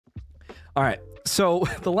All right. So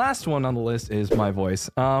the last one on the list is my voice.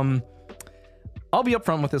 I'll be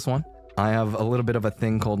upfront with this one. I have a little bit of a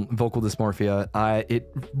thing called vocal dysmorphia.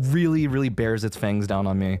 It really, really bears its fangs down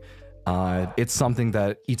on me. It's something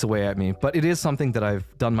that eats away at me, but it is something that I've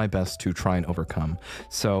done my best to try and overcome.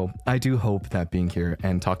 So I do hope that being here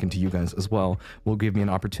and talking to you guys as well will give me an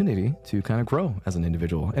opportunity to kind of grow as an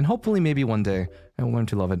individual. And hopefully maybe one day I'll learn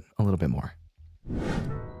to love it a little bit more.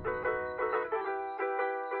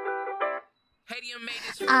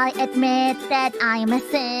 I admit that I'm a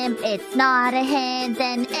simp, it's not a hint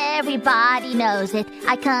and everybody knows it.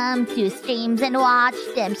 I come to streams and watch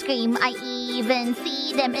them scream, I even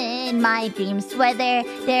see them in my dreams. Whether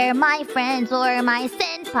they're my friends or my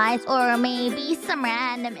senpais or maybe some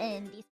random indies.